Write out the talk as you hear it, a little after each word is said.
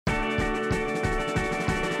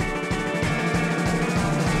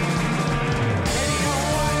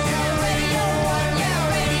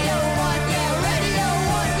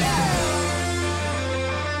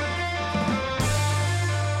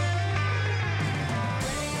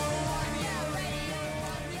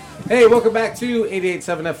Hey, welcome back to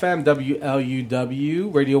 88.7 FM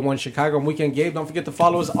WLUW, Radio 1 Chicago. I'm Weekend Gabe. Don't forget to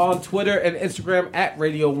follow us on Twitter and Instagram at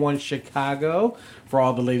Radio 1 Chicago for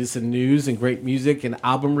all the latest in news and great music and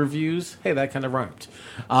album reviews. Hey, that kind of rhymed.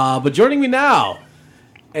 But joining me now,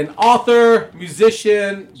 an author,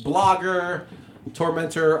 musician, blogger,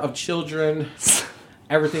 tormentor of children,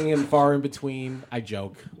 everything and far in between. I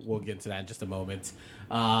joke. We'll get into that in just a moment.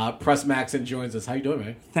 Press Maxon joins us. How you doing,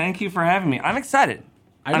 man? Thank you for having me. I'm excited.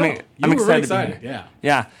 I'm excited. Really excited.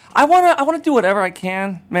 Yeah. I want to do whatever I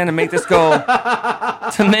can, man, to make this go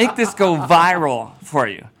viral for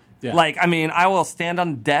you. Yeah. Like, I mean, I will stand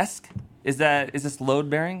on the desk. Is this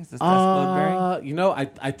load bearing? Is this desk load bearing? You know,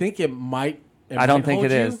 I think it might. I don't think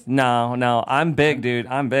it is. No. I'm big, dude.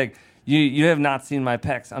 I'm big. You have not seen my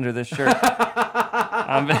pecs under this shirt.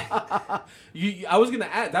 I'm big. I was gonna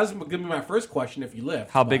add. That was gonna be my first question. If you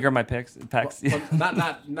lift, how big are my pecs?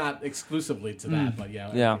 Well, not exclusively to that, but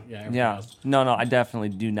yeah. No. I definitely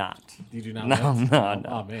do not. You do not. No.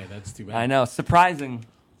 Oh man, that's too bad. I know. Surprising.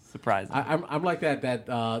 I'm like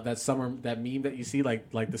that summer, that meme that you see,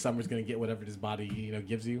 like the summer's gonna get whatever this body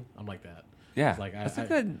gives you. I'm like that. Yeah, that's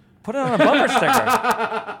good. Put it on a bumper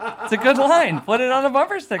sticker. It's a good line. Put it on a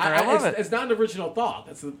bumper sticker. I love it. It's not an original thought.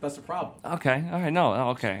 That's the problem. Okay. All right. No.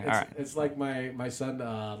 Okay. All right. It's like my son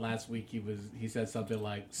last week. He said something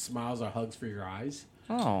like, "Smiles are hugs for your eyes."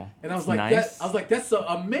 Oh. And I was like, nice. that's so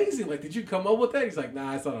amazing. Like, did you come up with that? He's like,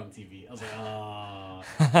 nah, I saw it on TV. I was like, oh.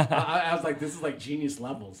 I was like, this is like genius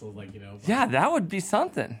level. So like, yeah, that would be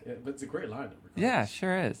something. Yeah, but it's a great line. Yeah,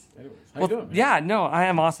 sure is. Anyways, how you doing, man? Yeah, no, I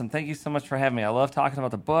am awesome. Thank you so much for having me. I love talking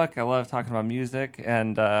about the book. I love talking about music,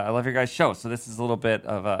 and I love your guys' show. So this is a little bit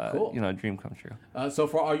of a dream come true. So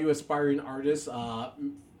for all you aspiring artists,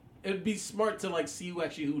 it'd be smart to see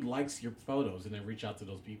who likes your photos and then reach out to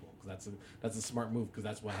those people, because that's a smart move, because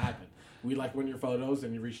that's what happened. We like one of your photos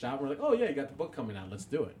and you reached out and we're like, oh yeah, you got the book coming out, let's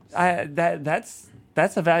do it.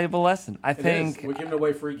 That's a valuable lesson. I think we're giving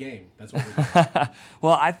away free game. That's what we're doing.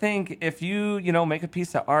 Well, I think if you make a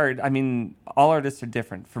piece of art, I mean, all artists are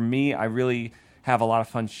different. For me, I really have a lot of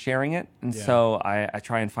fun sharing it, and so I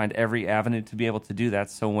try and find every avenue to be able to do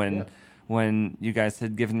that. So when you guys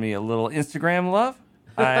had given me a little Instagram love,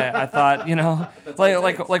 I thought,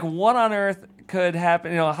 like what on earth could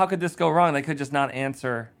happen? How could this go wrong? They could just not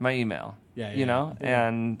answer my email.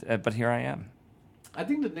 But here I am. I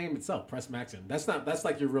think the name itself, Press Maxon, that's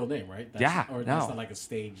like your real name, right? That's not like a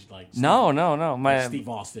stage No. Like Steve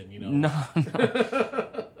Austin, No.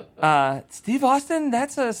 Steve Austin,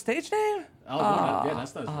 that's a stage name? Yeah,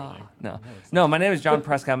 that's not his real name. No, my name is John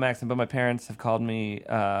Prescott Maxon, but my parents have called me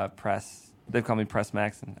Press. They've called me Press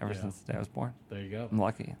Maxon ever since the day I was born. There you go. I'm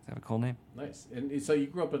lucky. They have a cool name. Nice. And so you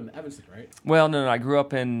grew up in Evanston, right? Well, no. I grew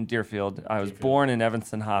up in Deerfield. I was born in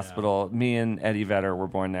Evanston Hospital. Yeah. Me and Eddie Vedder were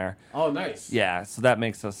born there. Oh, nice. Yeah, so that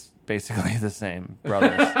makes us basically the same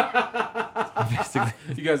brothers.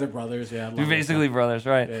 You guys are brothers, yeah. We're basically brothers,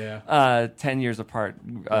 right? Yeah. 10 years apart,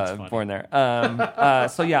 born there.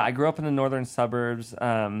 So yeah, I grew up in the northern suburbs.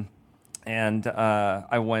 And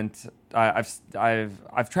I went.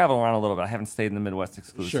 I've traveled around a little bit. I haven't stayed in the Midwest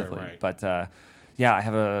exclusively, sure, right. But I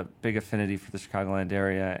have a big affinity for the Chicagoland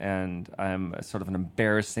area, and I'm sort of an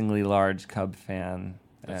embarrassingly large Cub fan.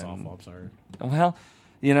 That's awful. I'm sorry.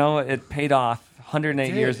 Well, it paid off.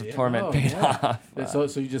 108 years of torment paid off.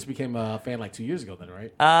 So you just became a fan 2 years ago then,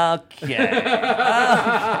 right? Okay.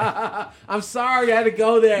 I'm sorry I had to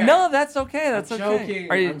go there. No, that's okay. That's I'm okay.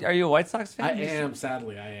 joking. Are you a White Sox fan? I am.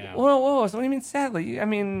 Sadly, I am. Whoa. So what do you mean sadly? I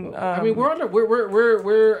mean we're in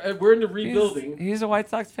the rebuilding. He's a White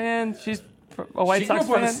Sox fan. She's a White Sox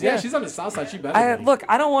fan. Yeah, she's on the south side. She better. Look,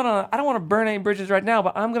 I don't want to burn any bridges right now,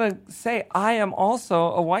 but I'm gonna say I am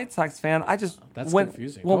also a White Sox fan. That's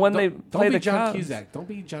confusing. Well, when they play the John Cubs, Cusack. Don't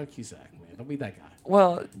be John Cusack, man. Don't be that guy.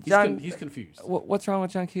 Well, John, he's confused. What's wrong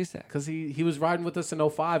with John Cusack? Because he was riding with us in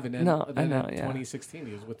 2005, and then, in 2016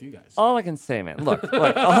 he was with you guys. All I can say, man. Look. All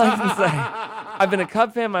I can say. I've been a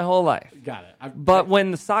Cub fan my whole life. Got it. But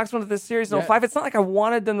when the Sox went to this series in 2005, it's not like I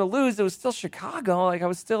wanted them to lose. It was still Chicago. I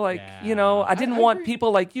was still I didn't want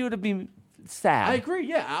people like you to be sad. I agree.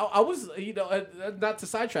 Yeah, I was. Not to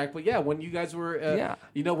sidetrack, but yeah, when you guys were,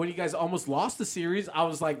 when you guys almost lost the series, I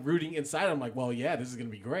was rooting inside. I'm like, well, yeah, this is gonna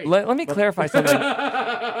be great. Let me clarify something.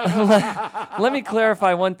 Let me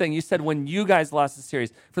clarify one thing. You said when you guys lost the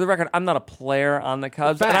series. For the record, I'm not a player on the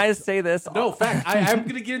Cubs. Fact. And I say this. No, fact. I'm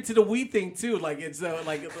gonna get into the we thing too. It's none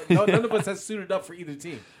of us has suited up for either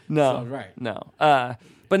team. No, so, right. No.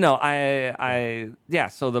 But no,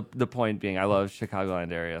 So the point being, I love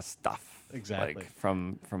Chicagoland area stuff. Exactly. Like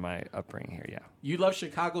from my upbringing here. Yeah. You love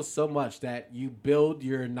Chicago so much that you build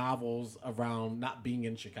your novels around not being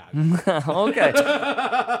in Chicago. Okay.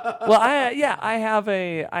 Well, I have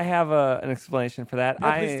an explanation for that.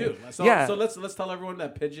 Yeah, please do. So let's tell everyone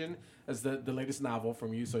that Pigeon is the latest novel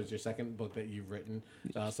from you. So it's your second book that you've written.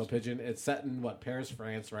 So Pigeon, it's set in Paris,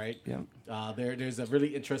 France, right? Yeah. There's a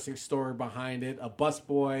really interesting story behind it. A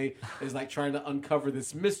busboy is like trying to uncover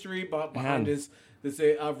this mystery behind this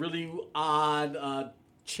really odd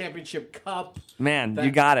championship cup. Man,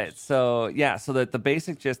 you got it. So that the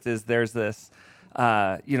basic gist is there's this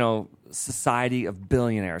society of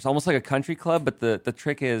billionaires, almost like a country club, but the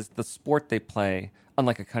trick is the sport they play,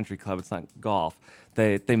 unlike a country club, it's not golf.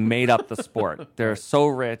 They made up the sport. They're so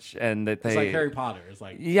rich and that it's like Harry Potter. It's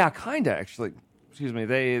like kinda actually. Excuse me.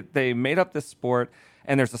 They made up this sport.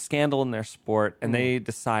 And there's a scandal in their sport, and they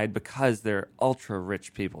decide, because they're ultra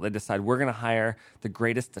rich people, they decide we're going to hire the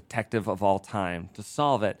greatest detective of all time to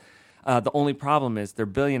solve it. The only problem is they're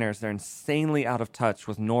billionaires. They're insanely out of touch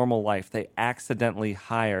with normal life. They accidentally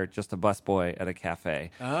hire just a busboy at a cafe.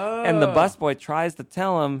 Oh. And the busboy tries to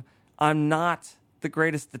tell him, I'm not the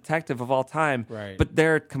greatest detective of all time. Right. But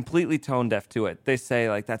they're completely tone deaf to it. They say,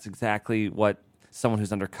 like, that's exactly what someone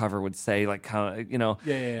who's undercover would say, like, Yeah.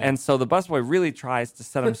 And so the busboy really tries to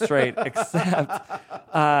set him straight, except,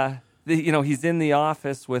 he's in the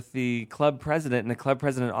office with the club president, and the club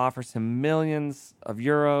president offers him millions of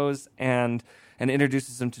euros and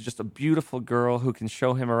introduces him to just a beautiful girl who can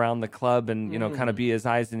show him around the club and, kind of be his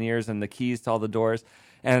eyes and ears and the keys to all the doors.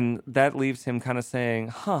 And that leaves him kind of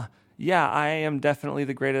saying, yeah, I am definitely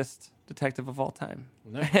the greatest detective of all time.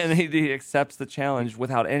 Nice. And he accepts the challenge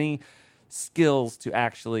without any skills to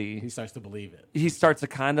actually... He starts to believe it. He starts to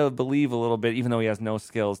kind of believe a little bit, even though he has no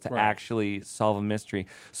skills to actually solve a mystery.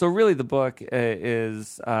 So really the book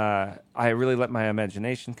is... I really let my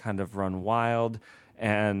imagination kind of run wild,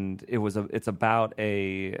 and it's about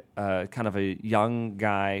a kind of a young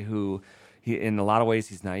guy who... in a lot of ways,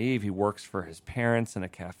 he's naive. He works for his parents in a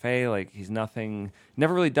cafe. Like, he's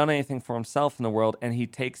never really done anything for himself in the world, and he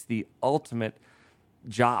takes the ultimate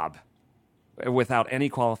job without any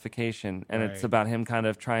qualification, and it's about him kind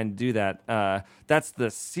of trying to do that. That's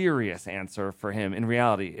the serious answer for him. In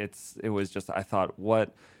reality, it was just, I thought,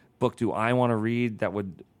 what book do I want to read that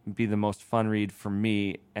would be the most fun read for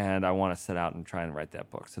me, and I want to set out and try and write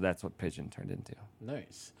that book. So that's what Pigeon turned into.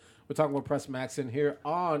 Nice. We're talking with Press Maxon here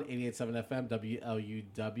on 88.7 FM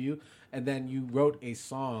WLUW, and then you wrote a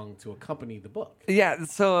song to accompany the book. Yeah,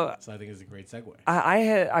 so I think it's a great segue.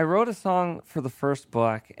 I wrote a song for the first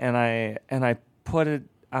book, and I put it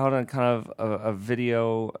out on kind of a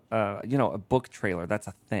video, a book trailer. That's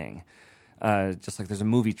a thing. Just like there's a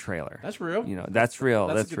movie trailer. That's real. That's real.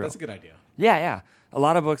 That's real. That's a good idea. Yeah. A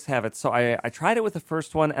lot of books have it. So I tried it with the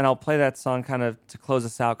first one, and I'll play that song kind of to close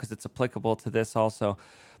us out because it's applicable to this also.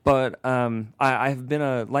 But I've been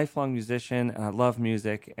a lifelong musician, and I love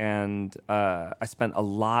music, and I spent a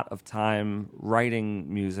lot of time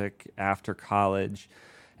writing music after college.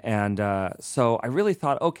 And so I really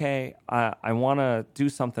thought, okay, I want to do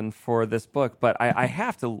something for this book, but I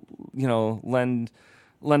have to, lend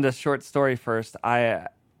a short story first. I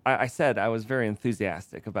said I was very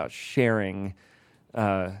enthusiastic about sharing,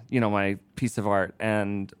 my piece of art,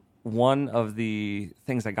 and one of the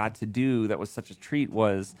things I got to do that was such a treat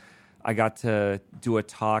was I got to do a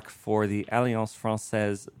talk for the Alliance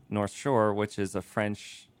Française North Shore, which is a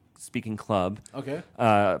French-speaking club. Okay.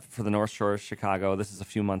 For the North Shore of Chicago. This is a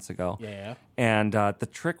few months ago. Yeah. And the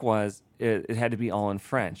trick was it had to be all in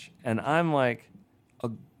French. And I'm like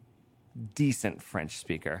a decent French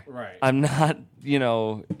speaker. Right. I'm not,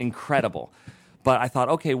 incredible. But I thought,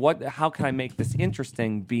 okay, how can I make this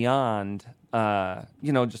interesting beyond,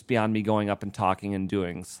 just beyond me going up and talking and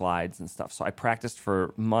doing slides and stuff. So I practiced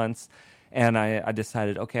for months, and I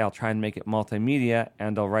decided, okay, I'll try and make it multimedia,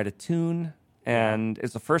 and I'll write a tune. And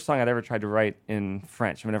it's the first song I'd ever tried to write in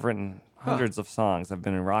French. I mean, I've written hundreds of songs. I've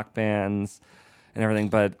been in rock bands and everything,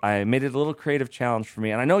 but I made it a little creative challenge for me.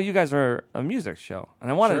 And I know you guys are a music show,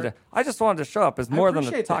 and I just wanted to show up as more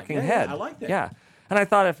than a talking head. I like that. Yeah. And I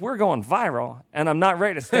thought, if we're going viral, and I'm not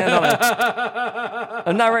ready to stand on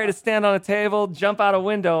a table, jump out a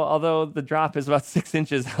window, although the drop is about 6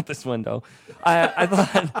 inches out this window. I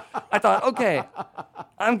thought, okay,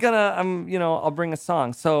 I'll bring a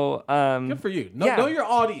song. So good for you. Know your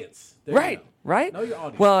audience. Right. Know your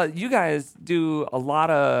audience. Well, you guys do a lot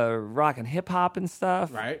of rock and hip hop and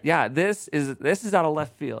stuff. Right. Yeah. This is out of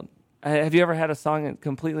left field. Have you ever had a song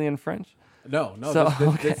completely in French? No. So,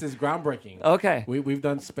 this is groundbreaking. Okay. We've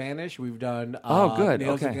done Spanish. We've done good.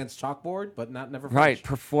 nails Okay. against chalkboard, but never French. Right.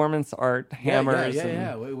 Performance art, hammers.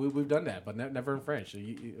 Yeah. We've done that, but never in French.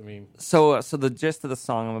 I mean, So the gist of the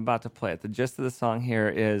song, I'm about to play it. The gist of the song here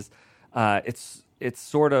is, it's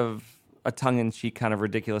sort of a tongue-in-cheek kind of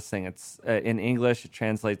ridiculous thing. It's in English. It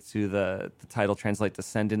translates to the title translates to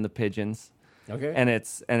 "Send in the Pigeons." okay. And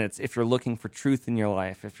it's if you're looking for truth in your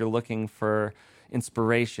life, if you're looking for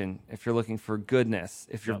inspiration, if you're looking for goodness,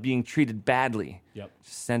 if you're being treated badly, just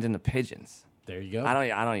send in the pigeons. There you go. I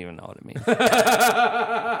don't even know what it means.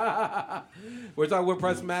 We're talking with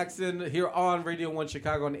Press Maxon here on Radio 1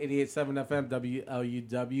 Chicago on 88.7 FM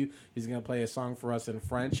WLUW. He's going to play a song for us in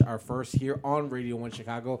French, our first here on Radio 1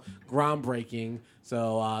 Chicago. Groundbreaking.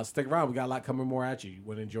 So stick around. We got a lot coming more at you. You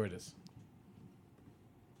would enjoy this.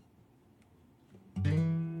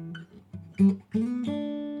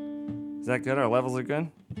 Is that good? Our levels are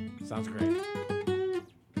good? Sounds great.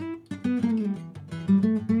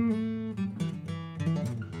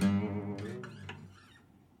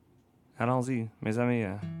 Allons-y, mes amis.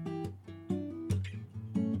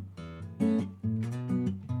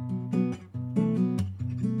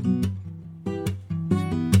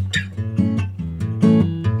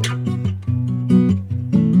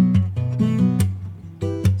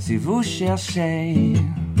 Si vous cherchez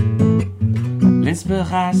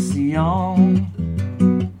l'inspiration,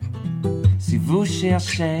 si vous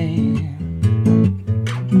cherchez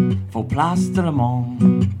vos places dans le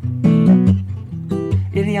monde,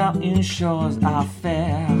 il y a une chose à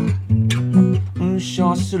faire, une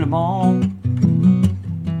chose seulement.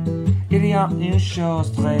 Il y a une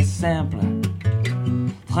chose très simple,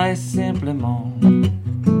 très simplement.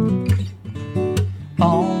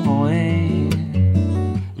 Envoyez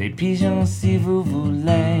les pigeons si vous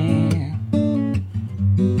voulez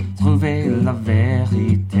trouver la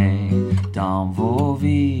vérité dans vos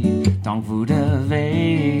vies, donc vous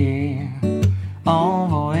devez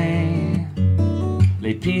envoyer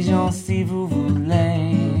les pigeons si vous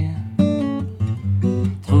voulez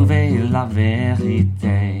trouver la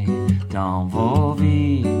vérité dans vos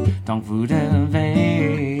vies, donc vous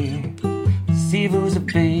devez. Si vous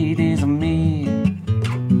avez des amis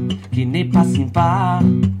qui n'est pas sympa,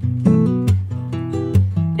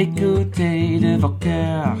 écoutez de vos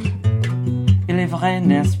cœurs, il est vrai,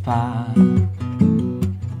 n'est-ce pas?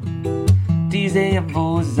 Disez à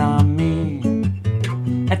vos amis,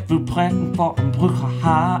 êtes-vous prêts pour un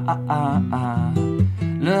brouhaha?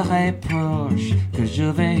 Le reproche que je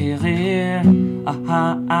vais rire,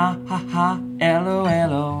 hello,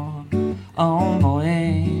 hello.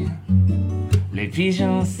 Envoyez les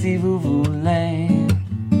pigeons si vous voulez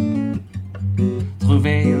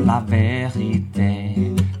trouver la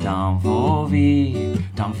vérité dans vos vies,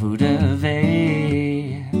 donc vous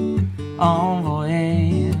devez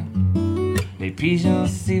envoyer les pigeons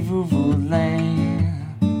si vous voulez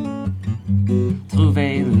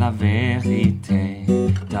trouver la vérité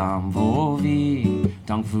dans vos vies,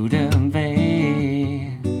 donc vous devez.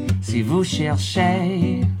 Si vous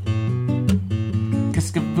cherchez,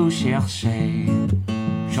 qu'est-ce que vous cherchez?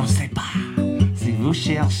 Je ne sais pas. Si vous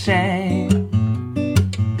cherchez,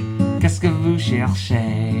 qu'est-ce que vous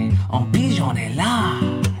cherchez? En pigeon est là.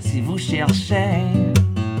 Si vous cherchez,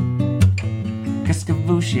 qu'est-ce que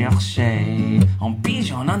vous cherchez? En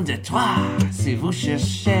pigeon en de toi. Si vous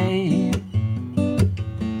cherchez,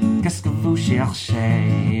 qu'est-ce que vous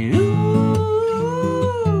cherchez?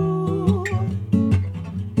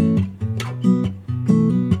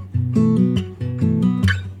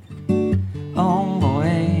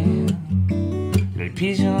 Envoyez les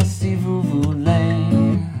pigeons si vous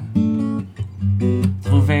voulez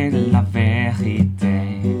trouver la vérité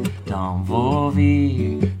dans vos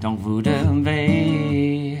vies, donc vous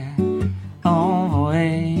devez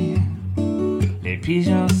envoyer les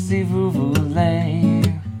pigeons si vous voulez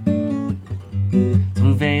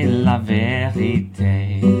trouver la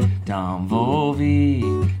vérité dans vos vies,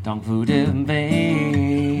 donc vous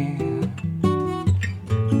devez.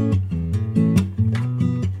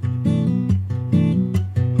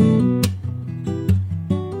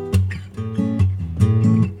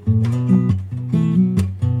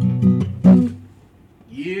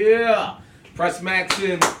 Yeah, Press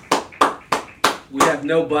Maxon. We have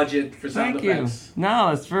no budget for sound Thank you. effects. No,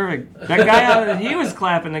 it's perfect. That guy out, he was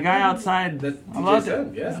clapping. The guy outside, I loved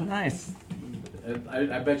it. Yeah. It's nice.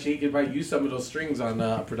 I bet you he could probably use some of those strings on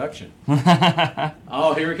production.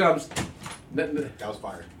 Oh, here he comes. That was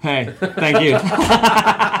fire. Hey, thank you.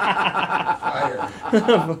 I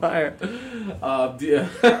Fire.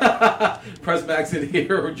 Press Maxon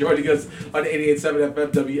here, joining us on 88.7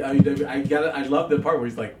 FM WLUW. I love the part where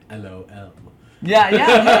he's like, LOL. Yeah. Hey,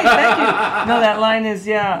 thank you. No, that line is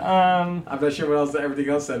I'm not sure what else everything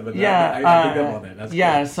else said, but yeah. I picked up on it. That's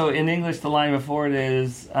yeah. cool. So in English, the line before it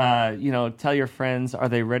is, tell your friends, are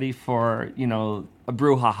they ready for a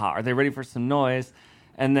brouhaha? Are they ready for some noise?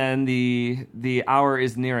 And then the hour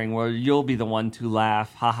is nearing where you'll be the one to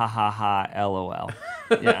laugh, ha ha ha ha, LOL.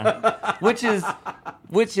 Yeah, which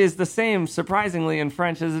is the same, surprisingly, in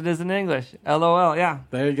French as it is in English. LOL. Yeah.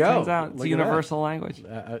 There you go. Turns out it's a universal language.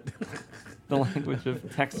 The language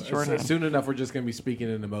of text shorthand. Soon enough, we're just going to be speaking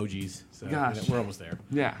in emojis. So Gosh. We're almost there.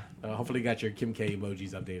 Yeah. Hopefully you got your Kim K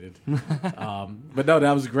emojis updated. But no,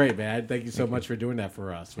 that was great, man. Thank you so much for doing that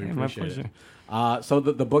for us. We appreciate it. So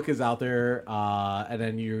the book is out there, and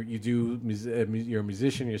then you're a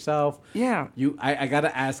musician yourself. Yeah. I got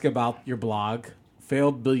to ask about your blog,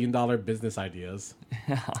 Failed $1 Billion Business Ideas.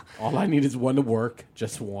 Yeah. All I need is one to work,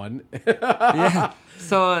 just one. Yeah.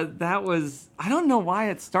 So that was, I don't know why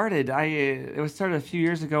it started. It was started a few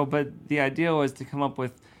years ago, but the idea was to come up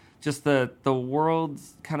with just the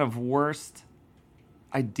world's kind of worst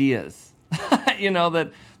ideas,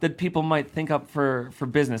 that people might think up for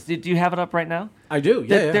business. Do you have it up right now? I do,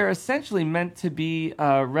 yeah. They're essentially meant to be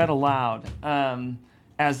read aloud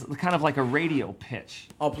as kind of like a radio pitch.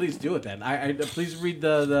 Oh, please do it then. I please read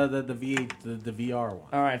the V8, the VR one.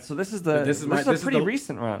 All right, so this is a pretty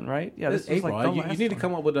recent run, right? Yeah, this is April. Like you need to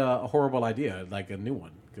come up with a horrible idea, like a new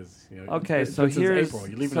one, because okay. So here's April.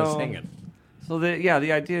 You're leaving us hanging. So the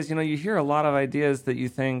idea is, you hear a lot of ideas that you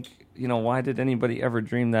think, why did anybody ever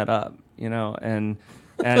dream that up? And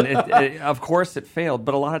it, of course it failed.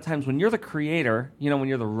 But a lot of times when you're the creator, when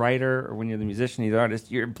you're the writer or when you're the musician, you're the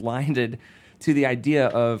artist, you're blinded to the idea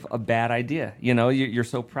of a bad idea. You're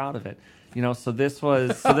so proud of it. So this is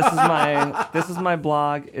my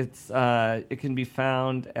blog. It can be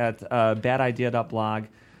found at badidea.blog.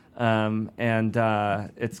 And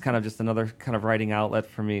it's kind of just another kind of writing outlet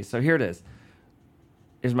for me. So here it is.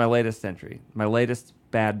 Here's my latest entry, my latest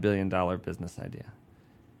bad $1 billion business idea.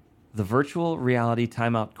 The virtual reality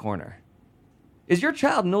timeout corner. Is your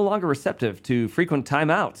child no longer receptive to frequent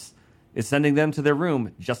timeouts? Is sending them to their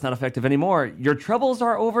room just not effective anymore? Your troubles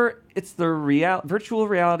are over. It's the virtual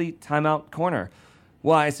reality timeout corner.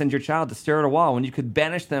 Why send your child to stare at a wall when you could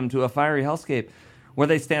banish them to a fiery hellscape where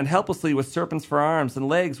they stand helplessly with serpents for arms and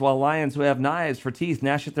legs while lions who have knives for teeth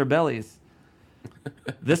gnash at their bellies?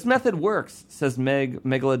 This method works, says Meg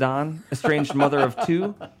Megalodon, estranged mother of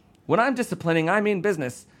two. When I'm disciplining, I mean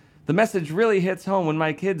business. The message really hits home when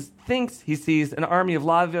my kid thinks he sees an army of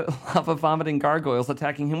lava-vomiting gargoyles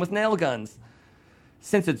attacking him with nail guns.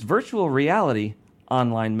 Since it's virtual reality,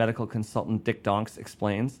 online medical consultant Dick Donks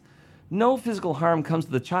explains, no physical harm comes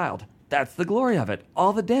to the child. That's the glory of it.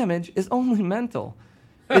 All the damage is only mental.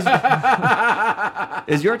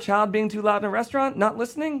 Is your child being too loud in a restaurant? Not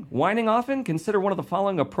listening? Whining often? Consider one of the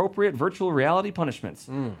following appropriate virtual reality punishments.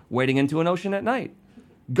 Wading into an ocean at night.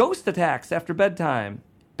 Ghost attacks after bedtime.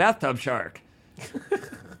 Bathtub shark.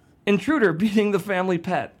 Intruder beating the family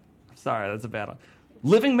pet. Sorry, that's a bad one.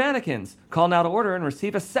 Living mannequins. Call now to order and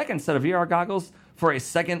receive a second set of VR goggles for a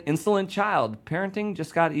second insolent child. Parenting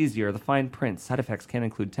just got easier. The fine print. Side effects can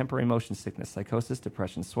include temporary motion sickness, psychosis,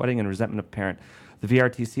 depression, sweating, and resentment of parent. The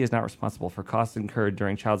VRTC is not responsible for costs incurred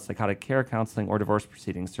during child psychotic care, counseling, or divorce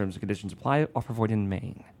proceedings. Terms and conditions apply. Offer void in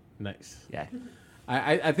Maine. Nice. Yeah.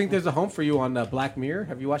 I think there's a home for you on Black Mirror.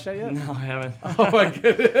 Have you watched that yet? No, I haven't. Oh my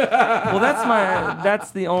goodness. Well,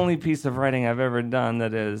 that's the only piece of writing I've ever done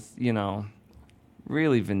that is,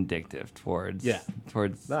 really vindictive towards No,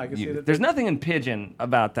 I can see that. There's nothing in Pigeon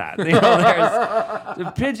about that.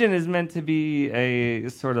 The Pigeon is meant to be a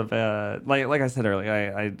sort of like I said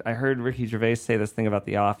earlier. I heard Ricky Gervais say this thing about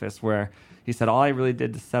The Office where he said all I really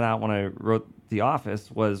did to set out when I wrote The Office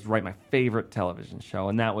was write my favorite television show,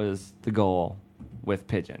 and that was the goal with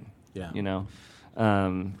Pigeon. Yeah.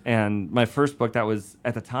 And my first book, that was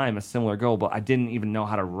at the time a similar goal, but I didn't even know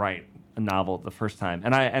how to write a novel the first time,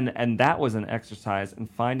 and that was an exercise in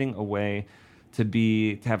finding a way to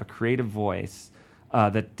have a creative voice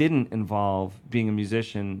that didn't involve being a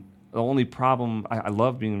musician. The only problem, I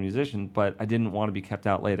love being a musician, but I didn't want to be kept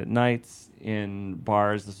out late at nights in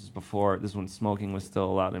bars. This is when smoking was still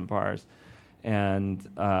allowed in bars, and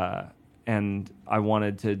I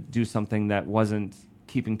wanted to do something that wasn't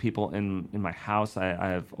keeping people in my house. I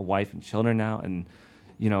have a wife and children now, and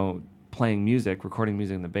playing music, recording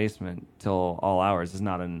music in the basement till all hours is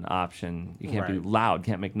not an option. You can't be loud,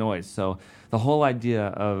 can't make noise. So the whole idea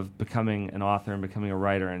of becoming an author and becoming a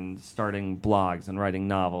writer and starting blogs and writing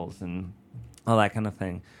novels and all that kind of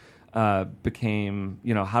thing, became,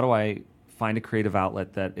 how do I find a creative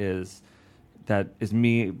outlet that is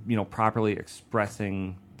me, properly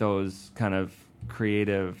expressing those kind of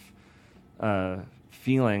creative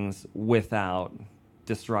feelings without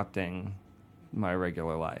disrupting my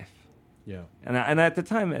regular life. Yeah. And at the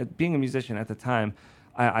time, being a musician at the time,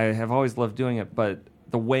 I have always loved doing it, but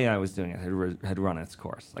the way I was doing it had run its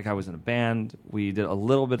course. Like, I was in a band, we did a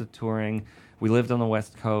little bit of touring, we lived on the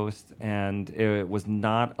West Coast, and it was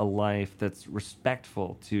not a life that's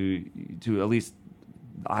respectful to at least,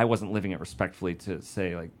 I wasn't living it respectfully to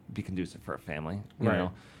say, like, be conducive for a family, you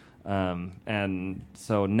know? And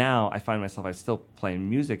so now I find myself, I still play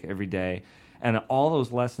music every day, and all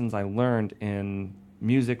those lessons I learned in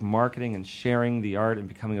music marketing and sharing the art and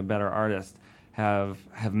becoming a better artist have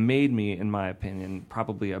made me, in my opinion,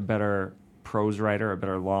 probably a better prose writer, a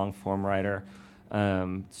better long form writer,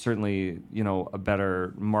 certainly, a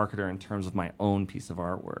better marketer in terms of my own piece of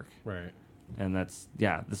artwork. Right. And that's,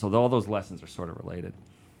 so all those lessons are sort of related.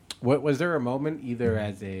 What was there a moment, either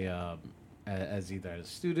as a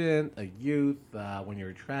student, a youth, when you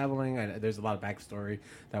were traveling? There's a lot of backstory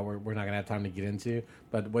that we're not gonna have time to get into.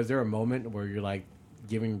 But was there a moment where you're like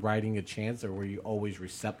giving writing a chance, or were you always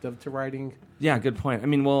receptive to writing? Yeah, good point. I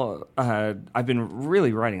mean, I've been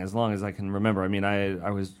really writing as long as I can remember. I mean, I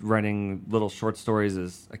was writing little short stories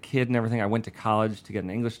as a kid and everything. I went to college to get an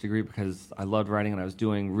English degree because I loved writing, and I was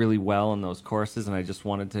doing really well in those courses, and I just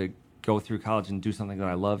wanted to go through college and do something that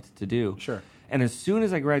I loved to do. Sure. And as soon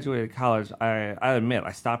as I graduated college, I admit,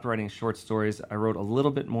 I stopped writing short stories. I wrote a little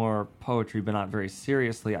bit more poetry, but not very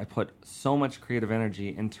seriously. I put so much creative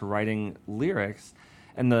energy into writing lyrics.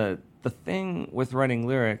 And the thing with writing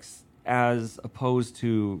lyrics, as opposed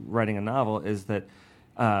to writing a novel, is that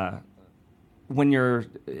when you're,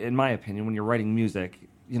 in my opinion, when you're writing music,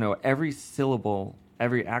 every syllable,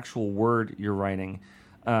 every actual word you're writing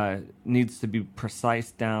needs to be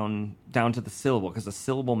precise down to the syllable, because a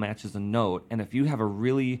syllable matches a note. And if you have a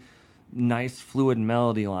really nice fluid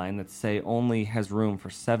melody line that, say, only has room for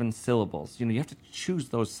 7 syllables, you have to choose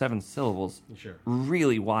those 7 syllables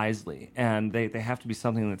really wisely, and they have to be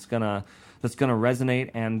something that's gonna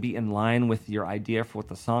resonate and be in line with your idea for what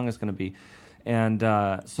the song is gonna be. And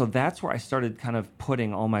so that's where I started kind of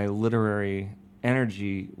putting all my literary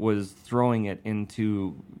energy, was throwing it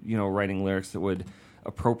into writing lyrics that would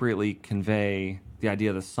appropriately convey the idea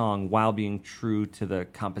of the song while being true to the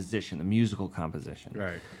composition, the musical composition.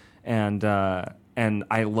 Right. And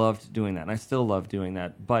I loved doing that, and I still love doing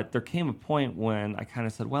that. But there came a point when I kind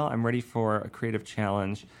of said, well, I'm ready for a creative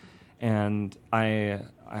challenge. And I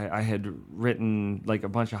had written like a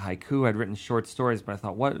bunch of haiku. I'd written short stories, but I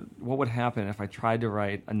thought, what would happen if I tried to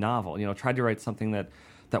write a novel? Tried to write something that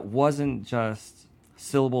wasn't just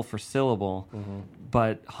syllable for syllable,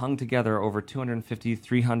 but hung together over 250,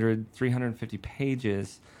 300, 350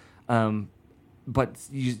 pages. But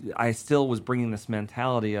I still was bringing this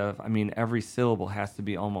mentality of, every syllable has to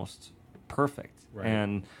be almost perfect. Right.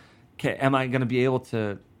 And am I going to be able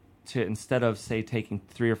to, instead of, say, taking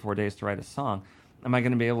 3 or 4 days to write a song, am I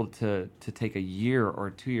going to be able to take a year or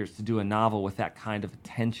 2 years to do a novel with that kind of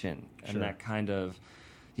attention and that kind of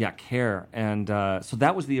care? And so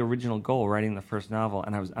that was the original goal, writing the first novel,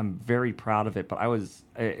 and I'm very proud of it. But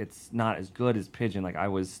it's not as good as Pigeon. Like, I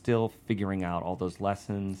was still figuring out all those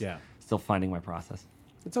lessons. Yeah. Still finding my process.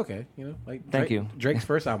 It's okay, Thank you. Drake's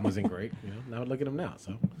first album wasn't great, Now look at him now.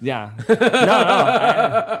 So yeah,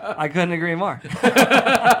 no, I couldn't agree more.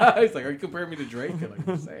 He's like, "Are you comparing me to Drake?" I'm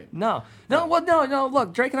like, "Same." No.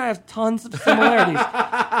 Look, Drake and I have tons of similarities.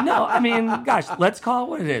 No, gosh, let's call it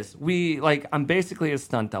what it is. I'm basically a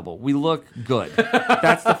stunt double. We look good.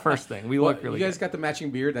 That's the first thing. We look really. You guys good. got the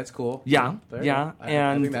matching beard. That's cool. Yeah, I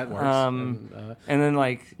think that works. And then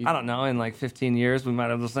I don't know, in 15 years we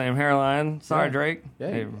might have the same hairline. Sorry, Drake.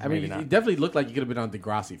 Yeah. You definitely look like you could have been on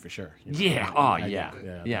Degrassi for sure. Yeah. Oh,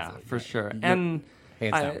 yeah. For sure. And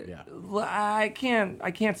I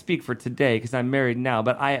can't speak for today because I'm married now,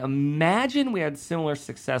 but I imagine we had similar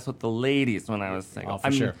success with the ladies when I was single. Oh,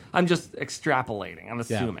 for sure. I'm just extrapolating. I'm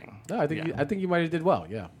assuming. No, I think you might have did well.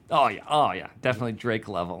 Yeah. Oh yeah. Definitely Drake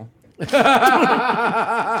level.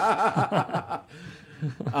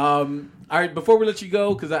 All right, before we let you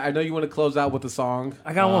go, because I know you want to close out with a song.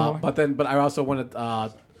 I got one more. But I also want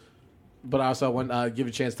to give you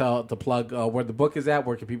a chance to plug where the book is at,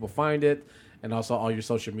 where can people find it, and also all your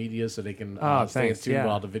social media so they can stay in tune with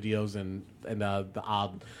all the videos and the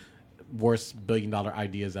odd worst billion-dollar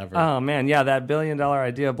ideas ever. Oh, man. Yeah, that billion-dollar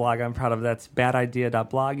idea blog I'm proud of. That's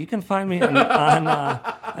badidea.blog. You can find me on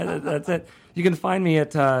that's it. You can find me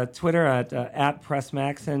at Twitter at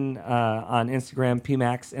PressMaxon, on Instagram,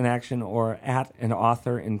 PMax in Action, or at an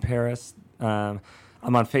author in Paris. I'm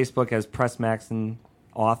on Facebook as PressMaxon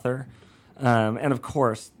Author. And of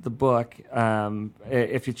course, the book,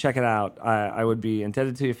 if you check it out, I would be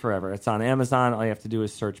indebted to you forever. It's on Amazon. All you have to do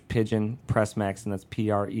is search Pigeon Press Maxon. That's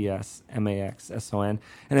PRESMAXSON.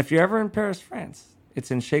 And if you're ever in Paris, France,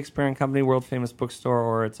 it's in Shakespeare and Company, world famous bookstore,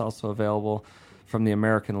 or it's also available from the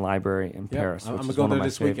American Library in Paris. I'm going to go there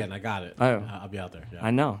this weekend. I got it. Oh. I'll be out there. Yeah.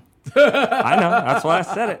 I know. I know. That's why I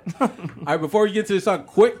said it. All right, before we get to this song,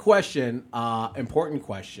 quick question, important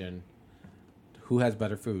question. Who has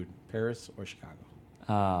better food, Paris or Chicago?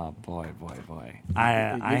 Oh, boy. You don't got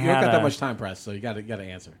that much time, Press, so you got to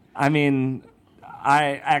answer. I mean,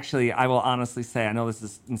 I will honestly say, I know this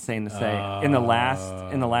is insane to say, in the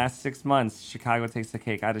last 6 months, Chicago takes the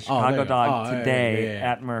cake. I had a Chicago dog today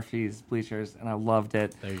at Murphy's Bleachers, and I loved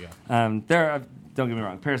it. There you go. Don't get me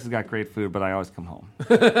wrong, Paris has got great food, but I always come home.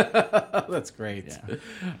 That's great. Yeah.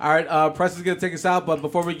 All right, Press is going to take us out, but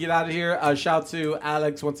before we get out of here, shout out to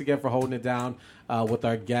Alex once again for holding it down with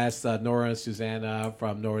our guests, Nora and Susanna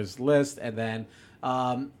from Nora's List. And then,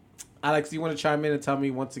 Alex, do you want to chime in and tell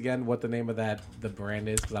me once again what the name of the brand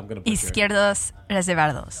is? Because I'm going to put Izquierdos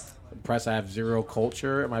Reservados. Press, I have zero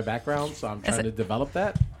culture in my background, so I'm trying to develop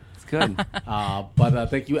that. Good. But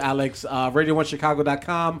thank you, Alex.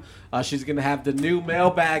 Radio1Chicago.com. She's going to have the new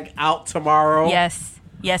mailbag out tomorrow. Yes,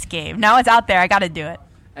 Gabe. Now it's out there. I got to do it.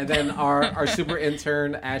 And then our super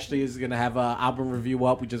intern, Ashley, is going to have an album review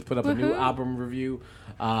up. We just put up a new album review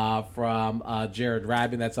from Jared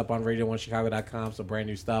Rabin. That's up on Radio1Chicago.com. So brand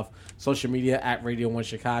new stuff. Social media at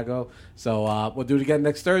Radio1Chicago. So we'll do it again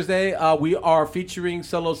next Thursday. We are featuring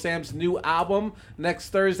Solo Sam's new album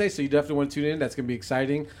next Thursday. So you definitely want to tune in. That's going to be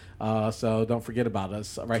exciting. So don't forget about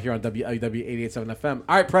us right here on WLUW 88.7 FM.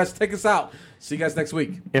 All right, Press, take us out. See you guys next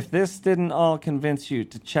week. If this didn't all convince you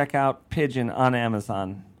to check out Pigeon on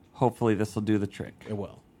Amazon, hopefully this will do the trick. It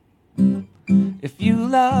will. If you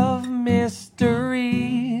love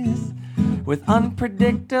mysteries with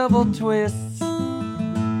unpredictable twists,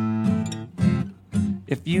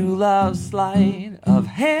 if you love sleight of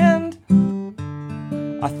hand,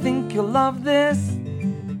 I think you'll love this.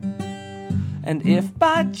 And if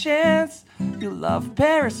by chance you love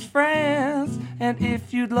Paris, France, and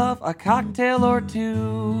if you'd love a cocktail or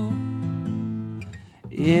two,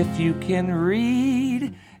 if you can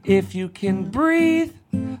read, if you can breathe,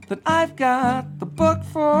 then I've got the book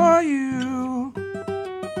for you.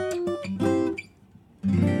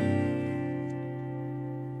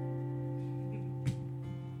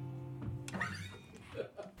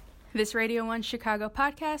 This Radio 1 Chicago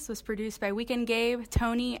podcast was produced by Weekend Gabe,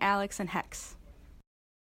 Tony, Alex, and Hex.